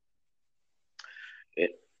 and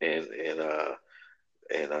and and uh,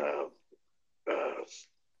 and uh,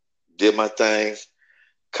 did my thing.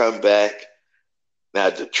 Come back. Now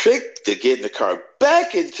the trick to getting the car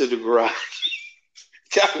back into the garage,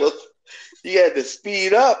 that was you had to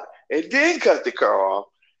speed up and then cut the car off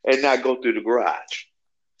and not go through the garage.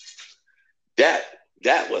 That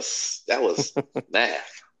that was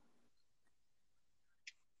math.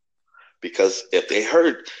 Because if they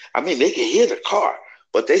heard, I mean, they could hear the car,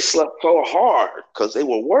 but they slept so hard because they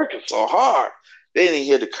were working so hard. They didn't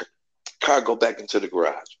hear the car go back into the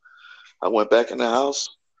garage. I went back in the house,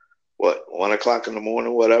 1 o'clock in the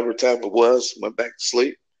morning, whatever time it was, went back to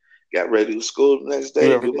sleep, got ready to school the next You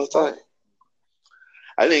day and ever do my get caught? thing.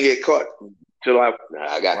 I didn't get caught till I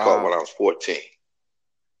got caught when I Wow. was 14.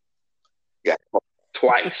 Got caught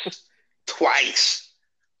twice. Twice.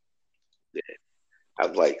 I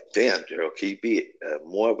was like, damn, Gerald, can you be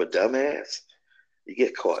more of a dumbass? You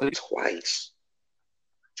get caught So, twice.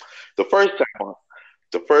 The first time,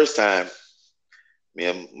 the first time, me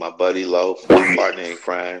and my buddy Low, partner in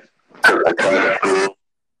crime, took the car to school.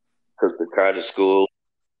 Took the car to school.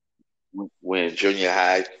 We in junior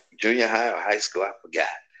high or high school. I forgot.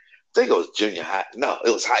 I think it was junior high. No, it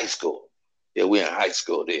was high school. Yeah, we in high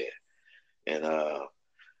school then, and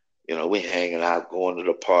we hanging out, going to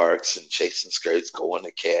the parks and chasing skirts, going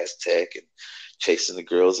to Cass Tech and chasing the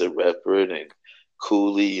girls at Redford and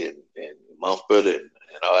Cooley and Mumford and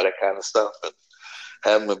all that kind of stuff, and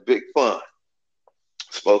having a big fun,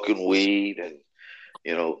 smoking weed and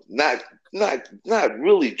not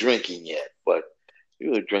really drinking yet, but we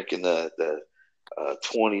were drinking the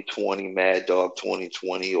 2020 Mad Dog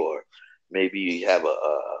 2020, or maybe you have a,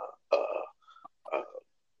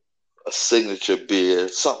 a signature beer,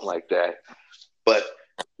 something like that. But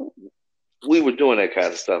we were doing that kind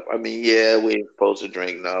of stuff. I mean, yeah, we ain't supposed to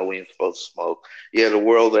drink. No, we ain't supposed to smoke. Yeah, the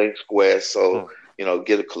world ain't square, so hmm.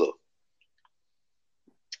 get a clue.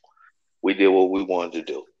 We did what we wanted to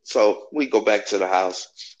do. So we go back to the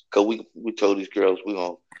house because we told these girls we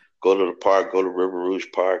gonna go to the park, go to River Rouge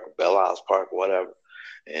Park, Bell House Park, whatever.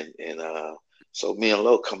 And so me and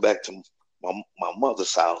Lo come back to my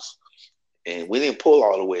mother's house, and we didn't pull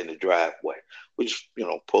all the way in the driveway. We just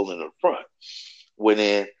pulled in the front. Went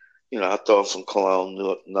in, I throw on some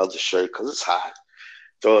cologne, another shirt because it's hot.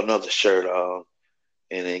 Throw another shirt on,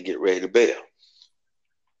 and then get ready to bail.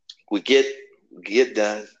 We get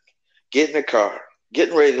done, get in the car,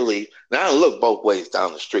 getting ready to leave. Now I look both ways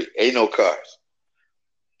down the street. Ain't no cars.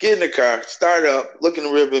 Get in the car, start up, look in the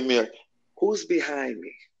rearview mirror. Who's behind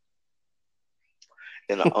me?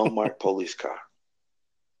 In an unmarked police car.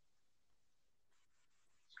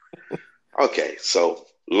 Okay, so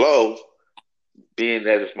Low, being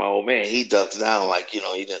that it's my old man, he ducks down like, he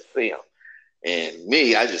didn't see him. And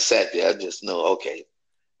me, I just sat there. I just know, okay,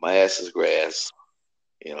 my ass is grass.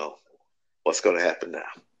 You know, what's going to happen now?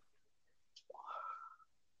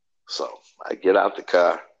 So I get out the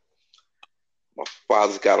car. My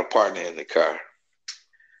father's got a partner in the car.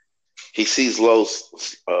 He sees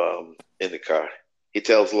Lowe's in the car. He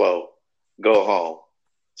tells Lowe, go home.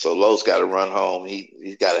 So Lowe's got to run home.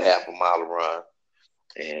 He's got a half a mile to run,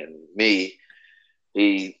 and me,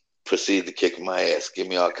 he proceeded to kick my ass, give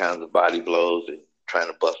me all kinds of body blows, and trying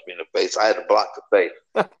to bust me in the face. I had to block the face.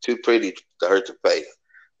 Too pretty to hurt the face.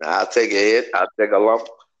 Now I'll take a hit. I'll take a lump.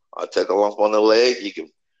 I'll take a lump on the leg. You can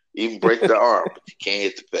even break the arm, but you can't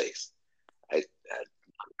hit the face. I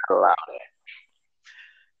not allow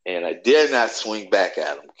that, and I dare not swing back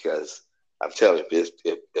at him because I'm telling you,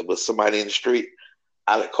 if it was somebody in the street,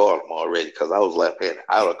 I'd have called him already because I was left-handed.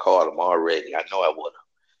 I'd have called him already. I know I would have.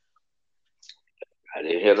 I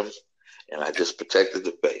didn't hit him, and I just protected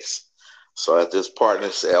the face. So as this partner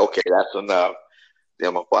said, "Okay, that's enough."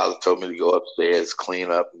 Then my father told me to go upstairs, clean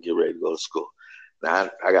up, and get ready to go to school. Now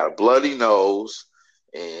I got a bloody nose,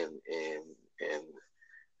 and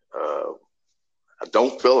uh, I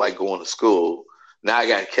don't feel like going to school. Now I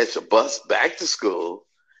got to catch a bus back to school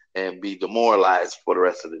and be demoralized for the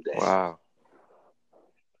rest of the day. Wow.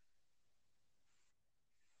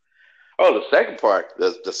 Oh, the second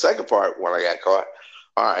part when I got caught.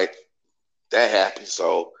 All right, that happened.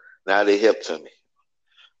 So now they hip to me.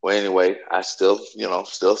 Well, anyway, I still,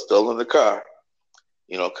 still in the car,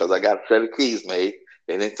 because I got a set of keys made.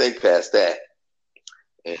 They didn't think past that,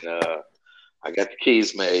 and I got the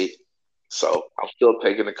keys made, so I'm still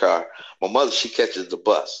taking the car. My mother, she catches the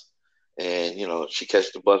bus, and she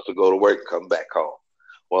catches the bus to go to work and come back home.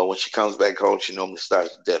 Well, when she comes back home, she normally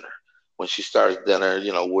starts dinner. When she starts dinner,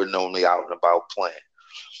 we're normally out and about playing.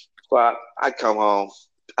 So I come home,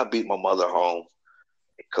 I beat my mother home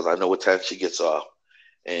because I know what time she gets off,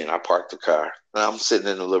 and I park the car. And I'm sitting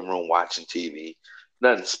in the living room watching TV.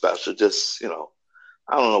 Nothing special, just I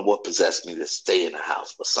don't know what possessed me to stay in the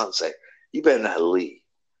house. But son said, "You better not leave."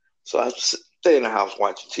 So I stay in the house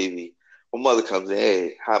watching TV. My mother comes in,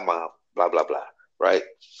 "Hey, hi mom," blah blah blah. Right?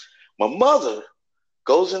 My mother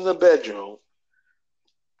goes in the bedroom,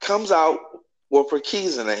 comes out with her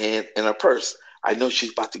keys in her hand and her purse. I know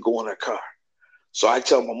she's about to go in her car. So I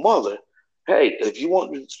tell my mother, "Hey, if you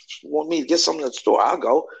want me to get something at the store, I'll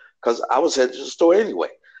go," because I was headed to the store anyway.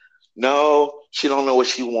 No, she don't know what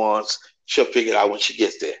she wants. She'll figure it out when she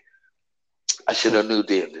gets there. I should have knew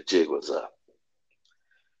then the jig was up.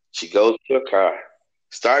 She goes to her car,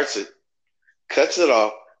 starts it, cuts it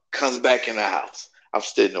off, comes back in the house. I'm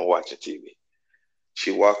sitting there watching TV.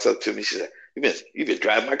 She walks up to me. She said, "You been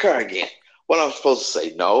driving my car again." What I'm supposed to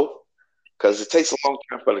say? No, because it takes a long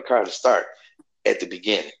time for the car to start at the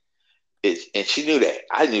beginning. And she knew that.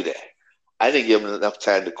 I knew that. I didn't give her enough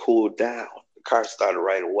time to cool down. The car started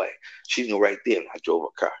right away. She knew right then I drove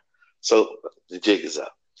her car. So the jig is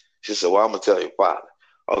up. She said, "Well, I'm going to tell your father."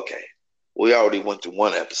 Okay. We already went through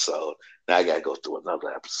one episode. Now I got to go through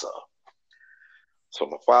another episode. So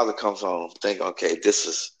my father comes home thinking, okay,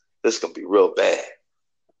 this going to be real bad.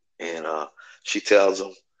 And she tells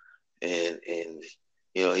him, and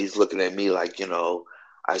he's looking at me like,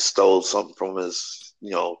 I stole something from his,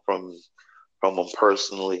 from him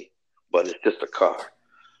personally, but it's just a car.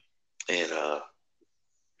 And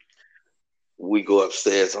we go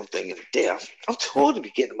upstairs. I'm thinking, damn, I'm too old to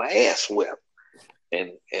be getting my ass whipped,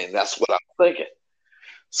 and that's what I'm thinking.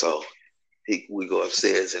 So we go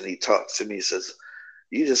upstairs, and he talks to me. He says,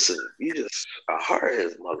 "You just a hard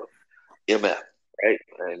ass mother, MF, right?"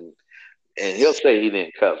 And he'll say he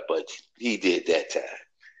didn't cuss, but he did that time.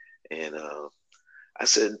 And I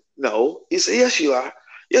said, "No." He said, "Yes, you are.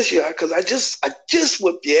 Yes, you are. Because I just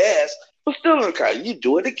whipped your ass, but still in the car. You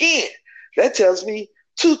do it again. That tells me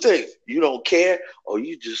two things: you don't care, or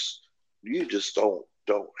you just don't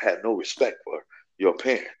have no respect for your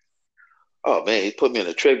parents." Oh man, he put me in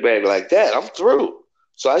a trick bag like that. I'm through.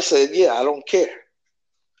 So I said, "Yeah, I don't care."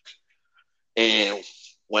 And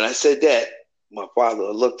when I said that, my father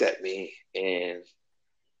looked at me and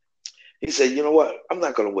he said, "You know what? I'm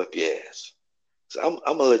not gonna whip your ass. So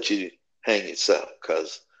I'm gonna let you hang yourself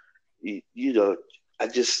because you know I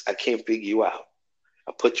can't figure you out.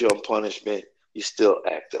 I put you on punishment. You still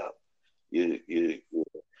act up. You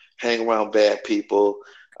hang around bad people.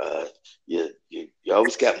 Uh, you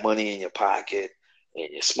always got money in your pocket, and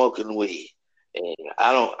you're smoking weed. And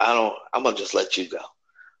I'm gonna just let you go.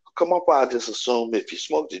 Come up, I just assume if you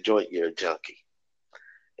smoke the joint, you're a junkie,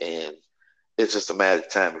 and it's just a matter of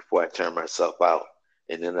time before I turn myself out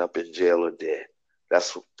and end up in jail or dead.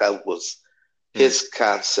 That was Hmm. his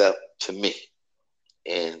concept to me,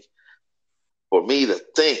 and for me to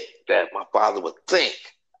think that my father would think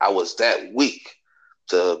I was that weak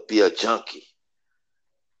to be a junkie,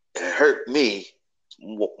 it hurt me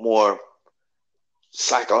more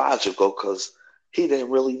psychological because he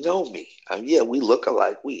didn't really know me. I mean, yeah, we look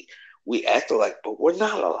alike, we act alike, but we're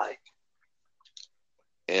not alike.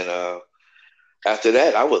 And After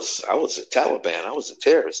that, I was a Taliban. I was a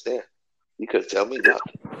terrorist then. You couldn't tell me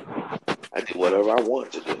nothing. I did whatever I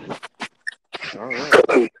wanted to do. All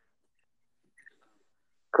right.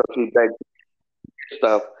 Cause back then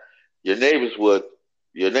stuff, your neighbors would,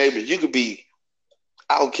 your neighbors, you could be,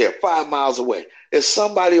 I don't care, 5 miles away. There's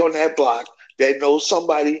somebody on that block that knows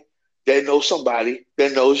somebody that knows somebody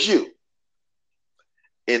that knows you,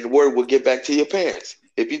 and the word will get back to your parents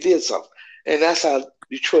if you did something. And that's how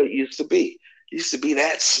Detroit used to be. It used to be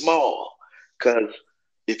that small. Because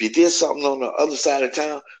if you did something on the other side of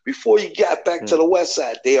town, before you got back to Mm, the west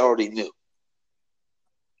side, they already knew.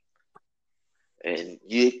 And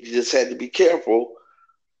you just had to be careful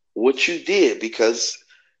what you did because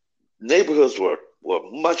neighborhoods were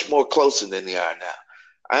much more closer than they are now.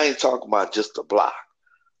 I ain't talking about just a block.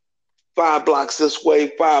 5 blocks this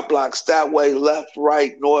way, 5 blocks that way, left,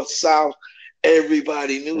 right, north, south.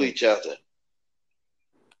 Everybody knew mm, each other.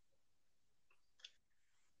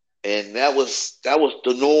 And that was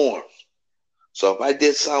the norm. So if I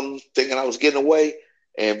did something thinking I was getting away,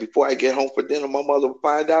 and before I get home for dinner, my mother would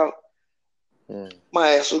find out, mm. my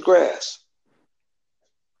ass was grass.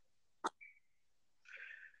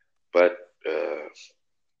 But uh,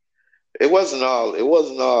 it wasn't all. It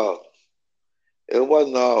wasn't all. It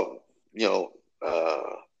wasn't all. You know,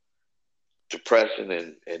 depression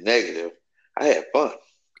and negative. I had fun.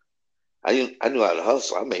 I knew how to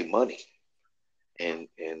hustle. I made money, and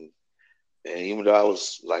and even though I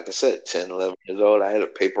was, like I said, 10, 11 years old, I had a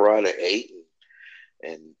paper route at 8,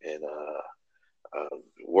 and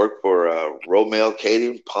worked for Romel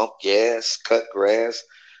Catering, pumped gas, cut grass,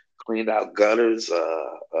 cleaned out gutters,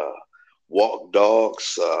 walked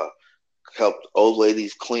dogs, helped old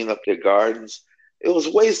ladies clean up their gardens. It was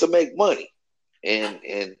ways to make money, and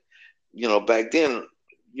back then,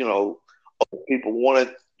 you know people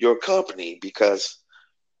wanted your company because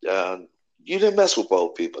uh, you didn't mess with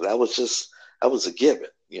old people. That was a given.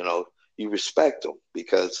 You respect them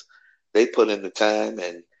because they put in the time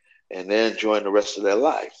and they're enjoying the rest of their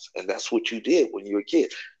lives, and that's what you did when you were a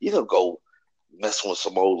kid. You don't go messing with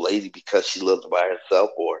some old lady because she lives by herself,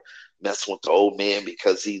 or messing with the old man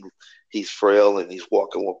because he's frail and he's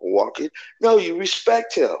walking with a walker. No, you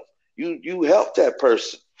respect him. You help that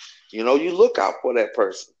person. You look out for that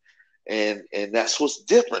person, and that's what's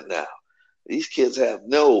different now. These kids have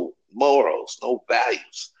no morals, no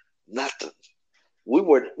values, nothing. We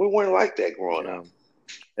weren't like that growing Yeah, up.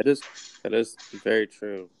 it is. It is very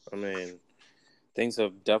true. I mean, things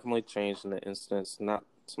have definitely changed in the instance, not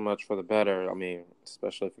so much for the better. I mean,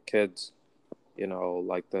 especially for kids,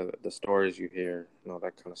 like the stories you hear and all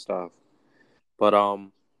that kind of stuff. But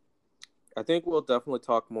I think we'll definitely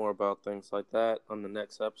talk more about things like that on the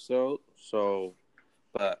next episode. So,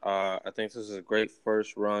 but I think this is a great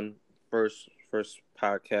first run, first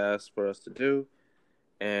podcast for us to do,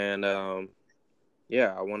 and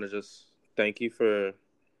yeah, I want to just thank you for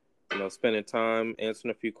spending time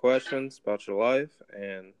answering a few questions about your life,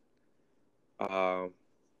 and um,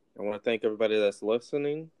 I want to thank everybody that's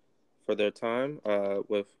listening for their time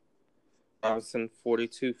with Robinson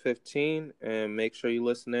 4215, and make sure you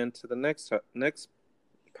listen in to the next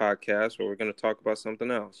podcast where we're going to talk about something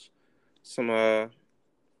else, some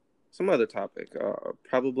some other topic,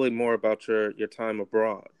 probably more about your time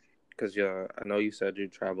abroad, because I know you said you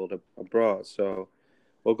traveled abroad, so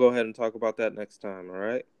we'll go ahead and talk about that next time. All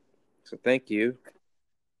right. So thank you.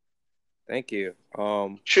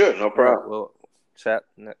 Sure, no All right, problem. we'll chat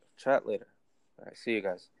later. All right, see you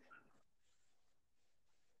guys.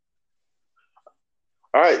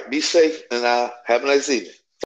 All right, be safe and have a nice evening.